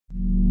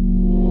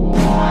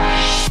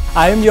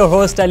I am your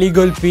host Ali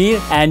Gul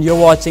Pir and you're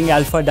watching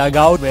Alfa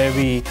Dugout, where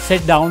we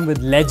sit down with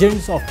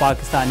legends of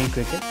Pakistani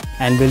cricket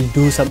and we'll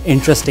do some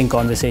interesting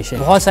conversation.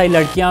 बहुत सारी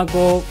लड़कियां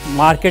को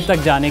market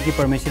तक जाने की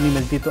permission नहीं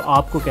मिलती, तो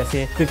आपको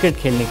कैसे क्रिकेट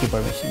खेलने की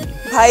परमिशन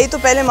मिली? भाई तो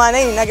पहले माना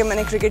ही ना कि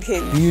मैंने क्रिकेट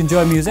खेली. Do you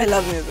enjoy music? I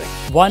love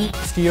music. One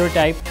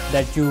stereotype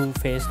that you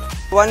faced?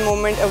 One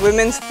moment a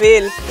women's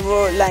fail,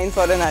 वो लाइन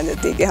फौरन आ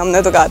जाती है कि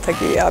हमने तो कहा था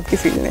कि ये आपकी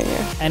फील्ड नहीं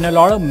है. And a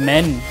lot of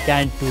men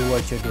can't do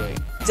what you're doing.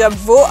 जब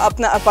वो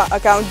अपना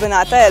अकाउंट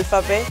बनाता है अल्फा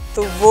पे,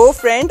 तो वो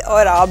फ्रेंड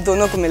और आप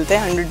दोनों को मिलते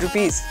हैं 100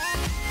 रुपीज़.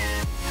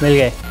 मिल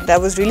गए.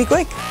 That was really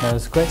quick. That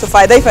was quick. तो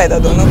फ़ायदा ही फ़ायदा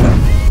दोनों का.